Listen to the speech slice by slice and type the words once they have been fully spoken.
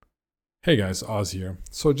Hey guys, Oz here.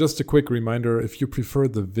 So just a quick reminder, if you prefer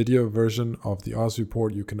the video version of the Oz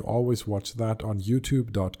Report, you can always watch that on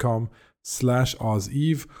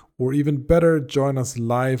youtube.com/OzEve, or even better, join us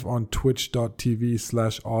live on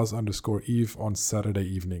twitch.tv/Oz_Eve on Saturday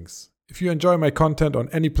evenings. If you enjoy my content on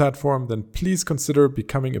any platform, then please consider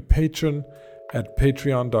becoming a patron at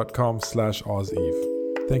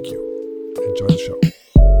patreon.com/OzEve. Thank you. Enjoy the show.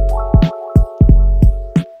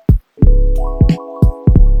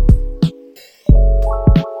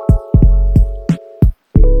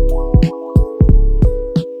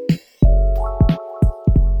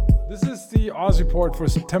 Oz Report for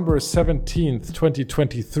September 17th,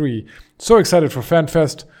 2023. So excited for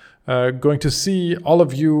FanFest. Going to see all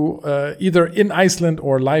of you either in Iceland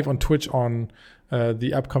or live on Twitch on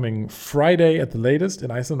the upcoming Friday at the latest.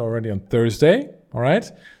 In Iceland already on Thursday. All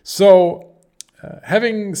right. So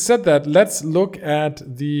having said that, let's look at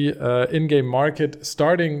the in-game market,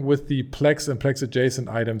 starting with the Plex and Plex adjacent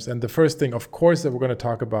items. And the first thing, of course, that we're going to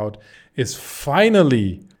talk about is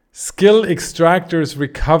finally skill extractors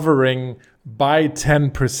recovering by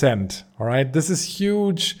 10%. All right. This is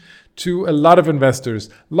huge to a lot of investors,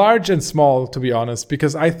 large and small, to be honest,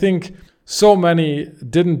 because I think so many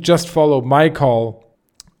didn't just follow my call,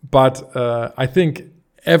 but I think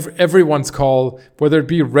everyone's call, whether it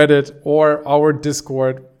be Reddit or our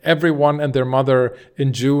Discord, everyone and their mother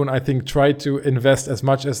in June, I think, tried to invest as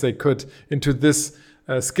much as they could into this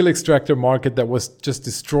skill extractor market that was just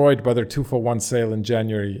destroyed by their 2-for-1 sale in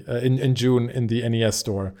June in the NES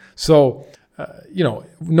store. So,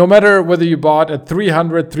 no matter whether you bought at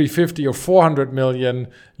 300, 350 or 400 million,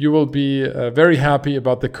 you will be very happy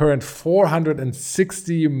about the current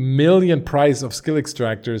 460 million price of skill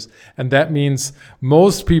extractors. And that means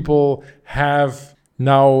most people have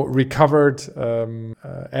now recovered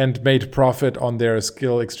and made profit on their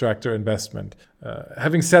skill extractor investment.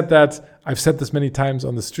 Having said that, I've said this many times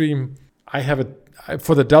on the stream.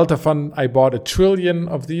 For the Delta Fund, I bought 1 trillion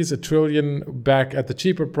of these, 1 trillion back at the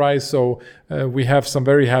cheaper price. So we have some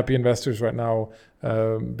very happy investors right now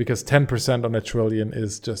because 10% on 1 trillion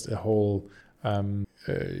is just a whole ton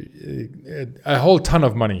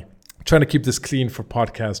of money. I'm trying to keep this clean for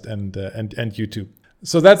podcast and YouTube.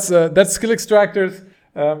 So that's skill extractors.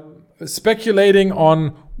 Speculating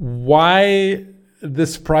on why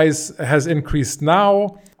this price has increased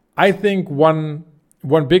now, I think one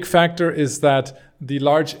big factor is that the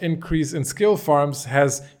large increase in skill farms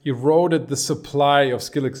has eroded the supply of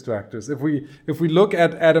skill extractors. If we look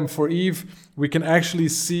at Adam for Eve, we can actually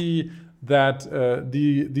see that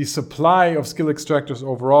the supply of skill extractors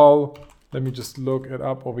overall. Let me just look it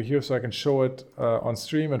up over here so I can show it on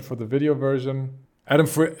stream and for the video version. Adam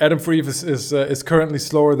for Eve is currently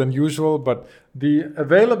slower than usual, but the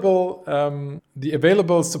available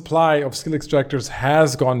supply of skill extractors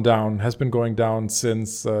has been going down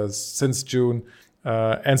since June,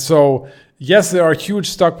 and so yes, there are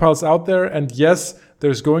huge stockpiles out there, and yes,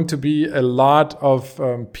 there's going to be a lot of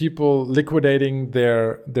people liquidating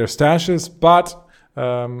their stashes, but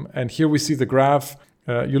and here we see the graph.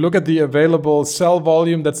 You look at the available sell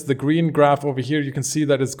volume, that's the green graph over here. You can see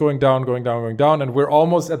that it's going down, and we're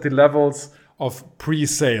almost at the levels of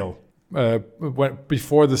pre-sale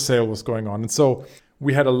before the sale was going on. And so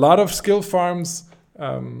we had a lot of skill farms.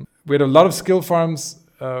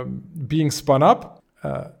 Being spun up.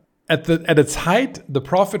 At its height, the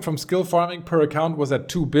profit from skill farming per account was at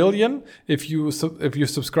 2 billion. If you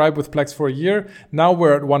subscribe with Plex for a year, now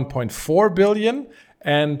we're at 1.4 billion,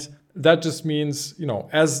 and that just means,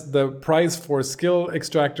 as the price for skill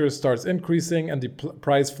extractors starts increasing and the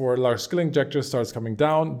price for large skill injectors starts coming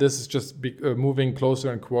down, this is just moving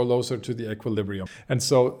closer and closer to the equilibrium. And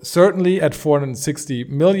so certainly at 460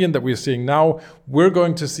 million that we're seeing now, we're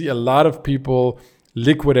going to see a lot of people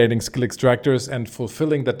liquidating skill extractors and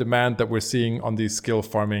fulfilling that demand that we're seeing on the skill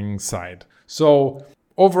farming side. So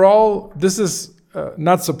overall, this is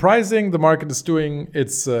not surprising. The market is doing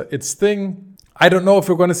its thing. I don't know if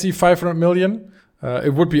we're going to see 500 million.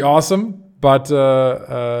 It would be awesome, but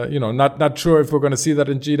not sure if we're going to see that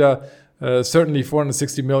in JITA. Certainly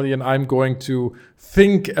 460 million. I'm going to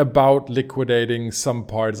think about liquidating some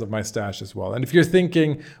parts of my stash as well. And if you're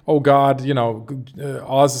thinking, oh God,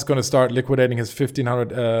 Oz is going to start liquidating his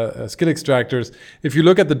 1,500 skill extractors. If you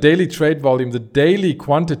look at the daily trade volume, the daily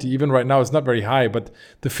quantity, even right now, is not very high. But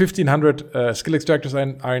the 1,500 skill extractors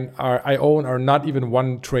I own are not even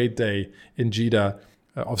one trade day in JITA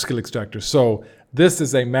of skill extractors. So this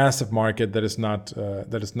is a massive market that is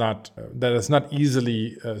not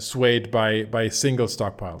easily swayed by single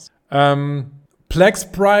stockpiles. Plex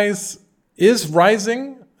price is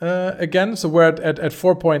rising. again. So we're at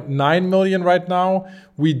 4.9 million right now.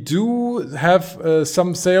 We do have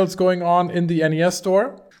some sales going on in the NES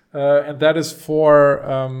store, and that is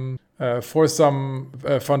for some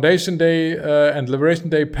Foundation Day and Liberation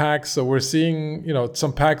Day packs. So we're seeing,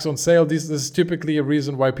 some packs on sale. This is typically a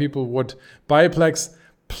reason why people would buy Plex.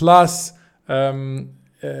 Plus,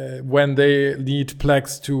 when they need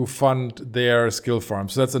Plex to fund their skill farm.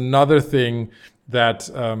 So that's another thing that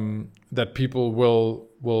people will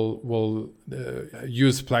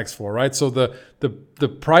use Plex for, right? So the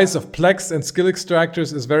price of Plex and skill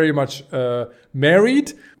extractors is very much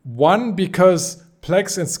married. One, because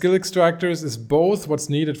Plex and skill extractors is both what's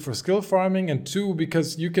needed for skill farming, and two,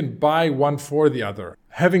 because you can buy one for the other.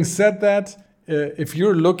 Having said that, if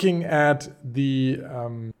you're looking at the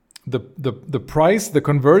price, the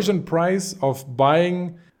conversion price of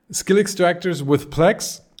buying skill extractors with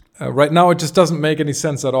Plex, right now it just doesn't make any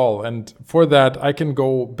sense at all. And for that, I can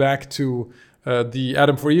go back to the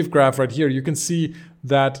Adam for Eve graph right here. You can see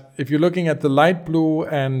that if you're looking at the light blue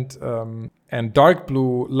and dark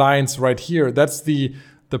blue lines right here, that's the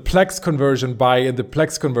Plex conversion buy in the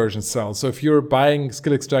Plex conversion cell. So if you're buying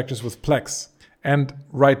skill extractors with Plex, and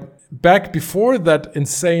right back before that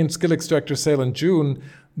insane skill extractor sale in June,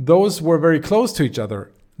 those were very close to each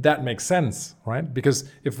other. That makes sense, right? Because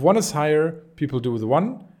if one is higher, people do the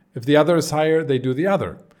one. If the other is higher, they do the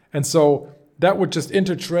other. And so that would just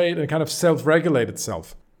intertrade and kind of self-regulate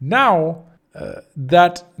itself. Now,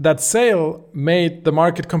 that sale made the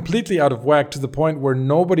market completely out of whack to the point where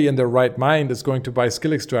nobody in their right mind is going to buy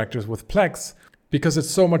skill extractors with Plex because it's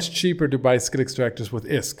so much cheaper to buy skill extractors with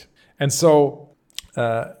ISK. And so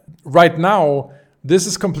right now, this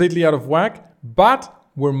is completely out of whack, but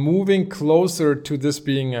we're moving closer to this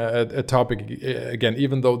being a topic again,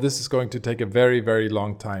 even though this is going to take a very, very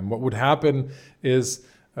long time. What would happen is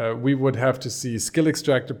we would have to see skill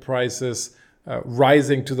extractor prices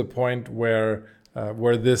rising to the point where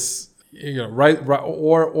this,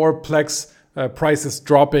 or Plex prices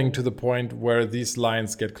dropping to the point where these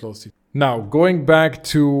lines get close to. Now, going back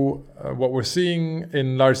to what we're seeing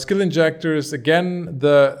in large skill injectors, again,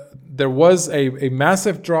 there was a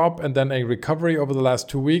massive drop and then a recovery over the last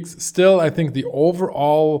 2 weeks. Still, I think the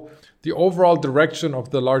overall direction of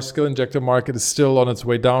the large skill injector market is still on its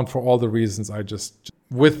way down for all the reasons I just.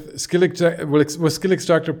 With skill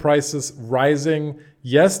extractor prices rising,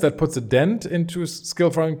 yes, that puts a dent into skill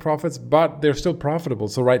farming profits, but they're still profitable.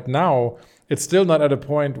 So right now, it's still not at a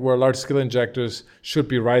point where large skill injectors should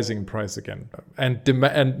be rising in price again. And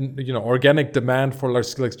organic demand for large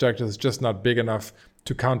skill extractors is just not big enough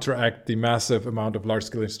to counteract the massive amount of large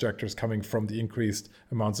skill extractors coming from the increased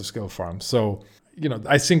amounts of skill farms. So,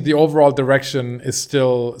 I think the overall direction is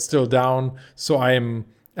still down. So I am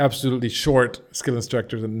absolutely short skill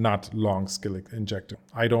injectors and not long skill injector.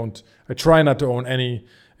 I try not to own any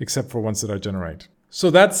except for ones that I generate. So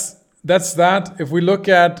that's that. If we look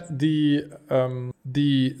at the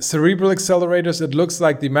cerebral accelerators, it looks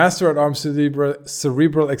like the Master at Arms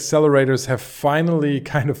cerebral accelerators have finally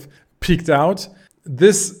kind of peaked out.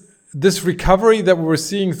 This recovery that we were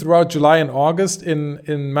seeing throughout July and August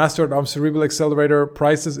in Master at Arms cerebral accelerator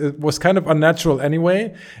prices, it was kind of unnatural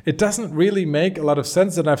anyway. It doesn't really make a lot of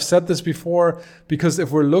sense, and I've said this before, because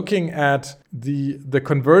if we're looking at the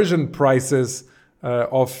conversion prices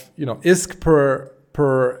of ISK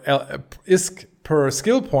per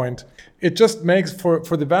skill point, it just makes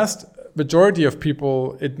for the vast majority of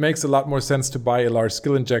people, it makes a lot more sense to buy a large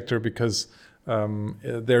skill injector because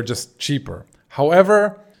they're just cheaper.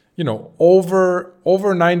 However,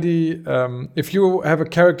 over 90, if you have a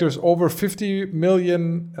characters over 50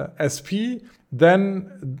 million SP,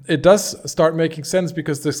 then it does start making sense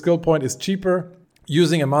because the skill point is cheaper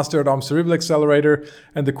using a Master at Arms cerebral accelerator.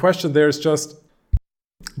 And the question there is just,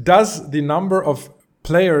 does the number of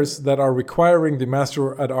players that are requiring the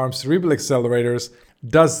Master at Arms cerebral accelerators,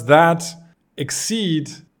 does that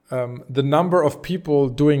exceed the number of people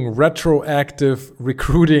doing retroactive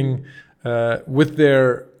recruiting with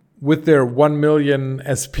their 1 million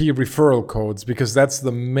SP referral codes, because that's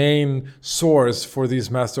the main source for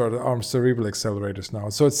these Master at Arms cerebral accelerators now.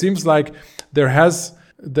 So it seems like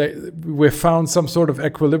we've found some sort of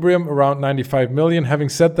equilibrium around 95 million. Having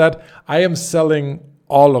said that, I am selling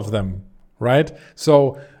all of them, right?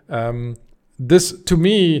 So this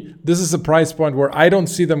is a price point where I don't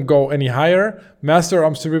see them go any higher. Master at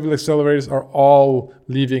Arms cerebral accelerators are all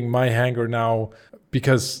leaving my hangar now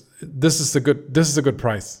because this is a good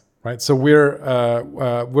price, right? So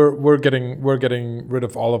we're getting rid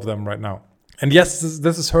of all of them right now. And yes,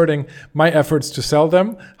 this is hurting my efforts to sell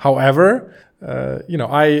them. However,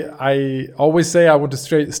 I always say I want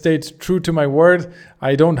to stay true to my word.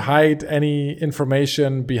 I don't hide any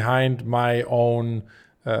information behind my own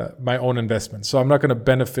investment. So I'm not going to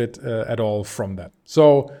benefit at all from that.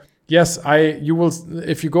 So yes, you will.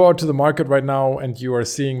 If you go out to the market right now and you are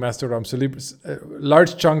seeing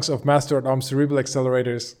large chunks of master.arm cerebral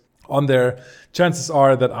accelerators on there, chances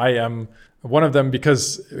are that I am one of them,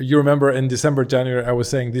 because you remember in December, January, I was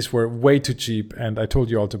saying these were way too cheap, and I told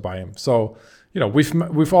you all to buy them. So,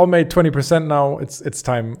 we've all made 20% now. It's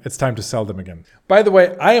time to sell them again. By the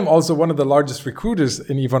way, I am also one of the largest recruiters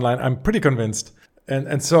in EVE Online. I'm pretty convinced,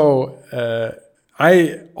 and so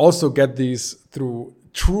I also get these through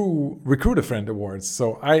true Recruiter Friend awards.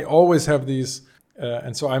 So I always have these,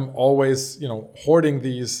 and so I'm always hoarding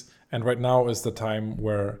these. And right now is the time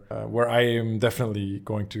where I am definitely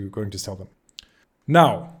going to sell them.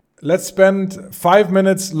 Now, let's spend 5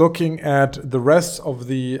 minutes looking at the rest of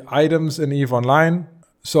the items in EVE Online.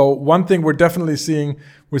 So one thing we're definitely seeing,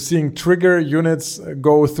 we're seeing trigger units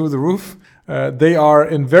go through the roof. They are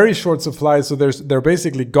in very short supply, so they're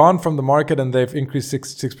basically gone from the market, and they've increased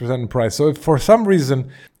 6% in price. So if for some reason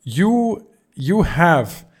you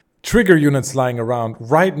have trigger units lying around,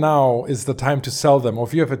 right now is the time to sell them. Or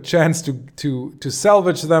if you have a chance to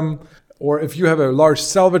salvage them, or if you have a large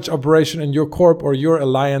salvage operation in your corp or your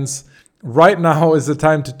alliance, right now is the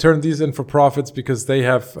time to turn these in for profits, because they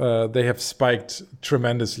have spiked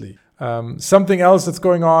tremendously. Something else that's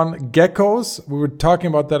going on, geckos. We were talking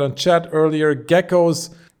about that on chat earlier.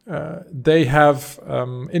 Geckos, they have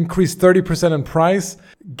increased 30% in price.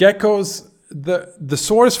 Geckos, the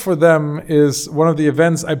source for them is one of the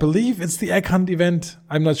events. I believe it's the Egg Hunt event.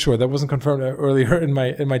 I'm not sure. That wasn't confirmed earlier in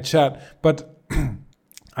my chat, but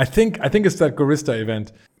I think it's that Gorista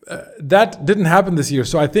event. That didn't happen this year,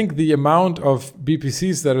 so I think the amount of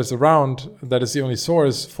BPCs that is around, that is the only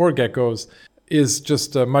source for geckos, is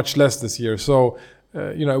just much less this year. So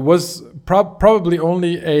it was probably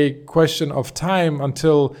only a question of time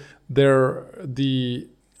until the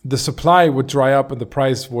supply would dry up and the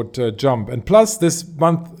price would jump. And plus,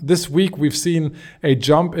 this week, we've seen a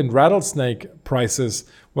jump in rattlesnake prices,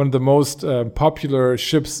 one of the most popular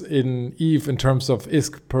ships in EVE in terms of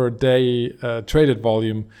ISK per day traded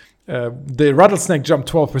volume. The rattlesnake jumped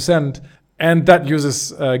 12%, and that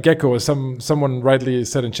uses gecko, as someone rightly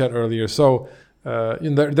said in chat earlier. So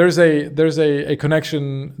there's a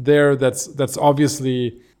connection there that's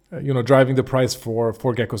obviously driving the price for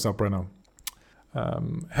geckos up right now.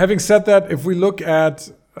 Having said that, if we look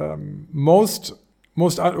at let's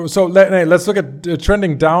look at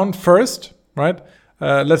trending down first, right?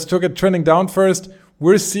 Let's look at trending down first.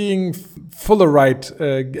 We're seeing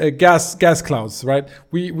Fullerite gas clouds, right?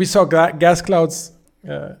 We saw gas clouds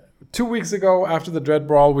 2 weeks ago after the Dread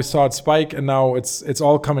Brawl. We saw it spike, and now it's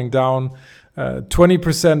all coming down.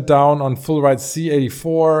 20% down on Fullerite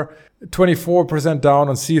C84. 24% down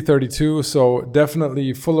on C32, so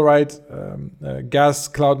definitely Fullerite gas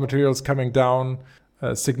cloud materials coming down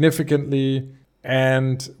significantly,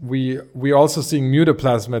 and we also seeing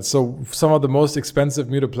mutaplasmids. So some of the most expensive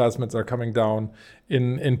mutaplasmids are coming down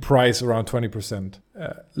in price around 20%.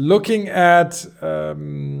 Looking at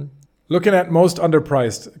most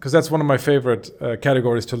underpriced, because that's one of my favorite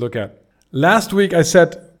categories to look at. Last week I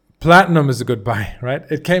said Platinum is a good buy, right?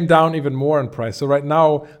 It came down even more in price. So right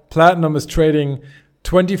now, Platinum is trading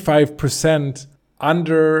 25%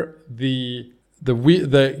 under the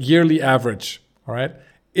yearly average, all right?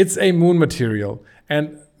 It's a moon material,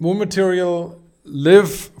 and moon material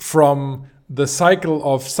live from the cycle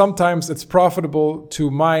of sometimes it's profitable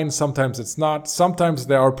to mine, sometimes it's not. Sometimes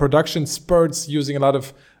there are production spurts using a lot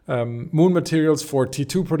of moon materials for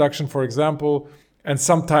T2 production, for example, and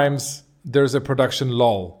sometimes there's a production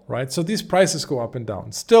lull, right? So these prices go up and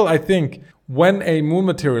down. Still, I think when a moon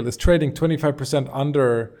material is trading 25%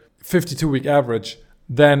 under 52-week average,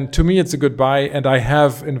 then to me it's a good buy, and I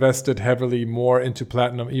have invested heavily more into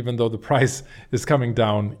platinum, even though the price is coming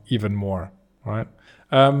down even more, right?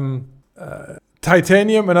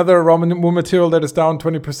 Titanium, another raw moon material that is down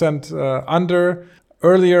 20% under.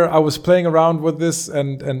 Earlier, I was playing around with this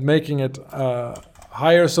and making it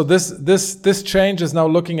higher. So this change is now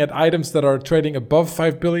looking at items that are trading above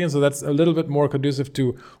 5 billion. So that's a little bit more conducive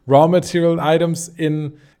to raw material items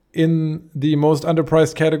in the most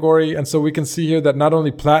underpriced category. And so we can see here that not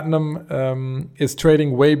only platinum is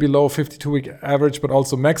trading way below 52-week average, but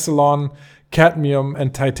also Mexilon, cadmium,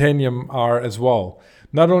 and titanium are as well.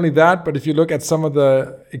 Not only that, but if you look at some of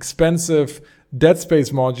the expensive Dead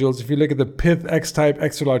Space modules, if you look at the Pith X-Type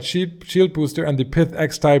Extra Large Shield Booster and the Pith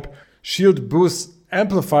X-Type Shield Boost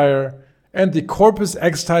Amplifier and the Corpus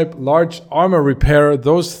X-Type Large Armor Repair,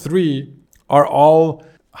 those three are all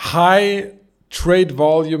high trade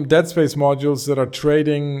volume dead space modules that are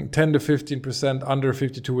trading 10 to 15% under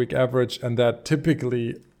 52-week average, and that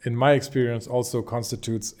typically, in my experience, also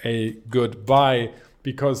constitutes a good buy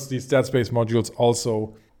because these dead space modules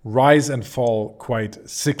also rise and fall quite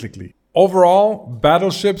cyclically. Overall,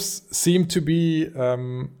 battleships seem to be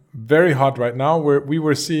very hot right now. We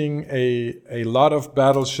were seeing a lot of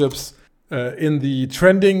battleships in the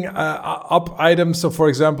trending up items. So, for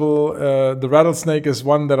example, the Rattlesnake is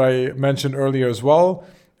one that I mentioned earlier as well.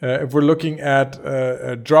 If we're looking at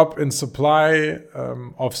a drop in supply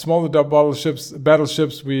of smaller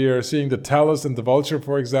battleships, we are seeing the Talus and the Vulture,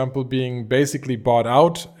 for example, being basically bought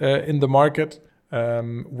out in the market.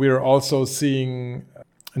 We're also seeing,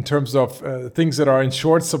 in terms of things that are in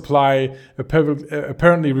short supply,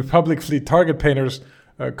 apparently Republic Fleet target painters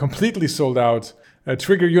completely sold out.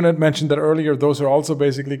 Trigger unit, mentioned that earlier, those are also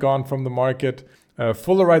basically gone from the market.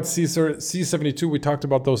 Fullerite C72, we talked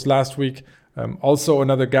about those last week. Also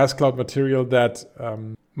another gas cloud material that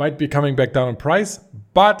might be coming back down in price,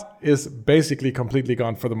 but is basically completely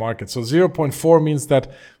gone for the market. So 0.4 means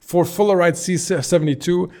that for Fullerite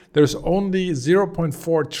C72, there's only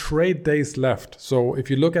 0.4 trade days left. So if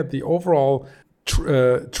you look at the overall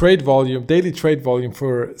trade volume, daily trade volume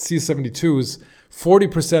for C72s,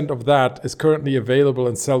 40% of that is currently available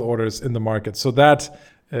in sell orders in the market. So that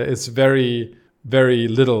is very, very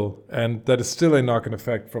little. And that is still a knock-on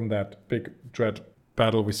effect from that big dread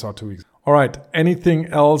battle we saw 2 weeks ago. All right. Anything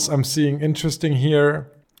else I'm seeing interesting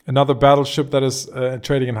here? Another battleship that is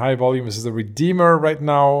trading in high volume is the Redeemer right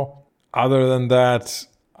now. Other than that,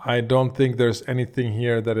 I don't think there's anything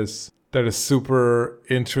here that is super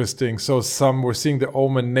interesting. So we're seeing the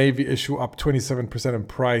Omen Navy issue up 27% in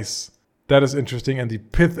price. That is interesting. And the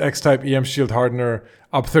Pith X-Type EM Shield Hardener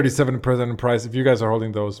up 37% in price. If you guys are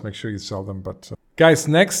holding those, make sure you sell them. But guys,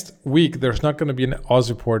 next week, there's not going to be an Oz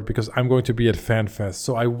report because I'm going to be at FanFest.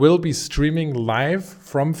 So I will be streaming live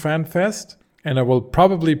from FanFest. And I will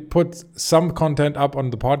probably put some content up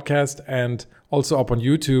on the podcast and also up on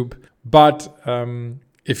YouTube. But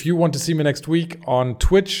if you want to see me next week on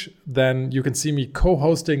Twitch, then you can see me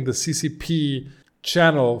co-hosting the CCP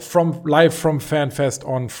channel live from FanFest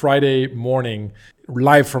on Friday morning,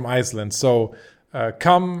 live from Iceland. So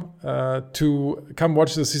come watch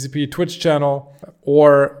the CCP Twitch channel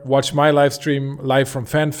or watch my live stream live from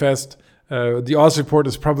FanFest. The Oz report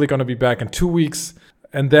is probably going to be back in 2 weeks.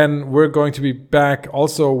 And then we're going to be back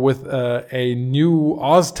also with a new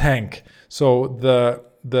Oz tank. So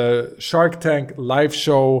the Shark Tank live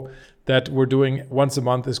show that we're doing once a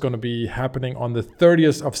month is going to be happening on the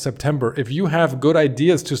 30th of September. If you have good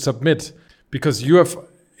ideas to submit, because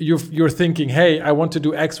you're thinking, hey, I want to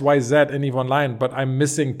do X, Y, Z in EVE Online, but I'm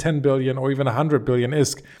missing 10 billion or even 100 billion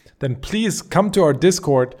ISK, then please come to our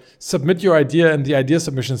Discord, submit your idea in the idea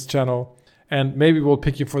submissions channel, and maybe we'll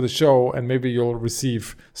pick you for the show, and maybe you'll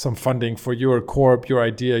receive some funding for your corp, your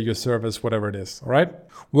idea, your service, whatever it is. All right?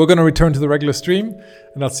 We're going to return to the regular stream,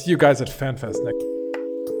 and I'll see you guys at FanFest next.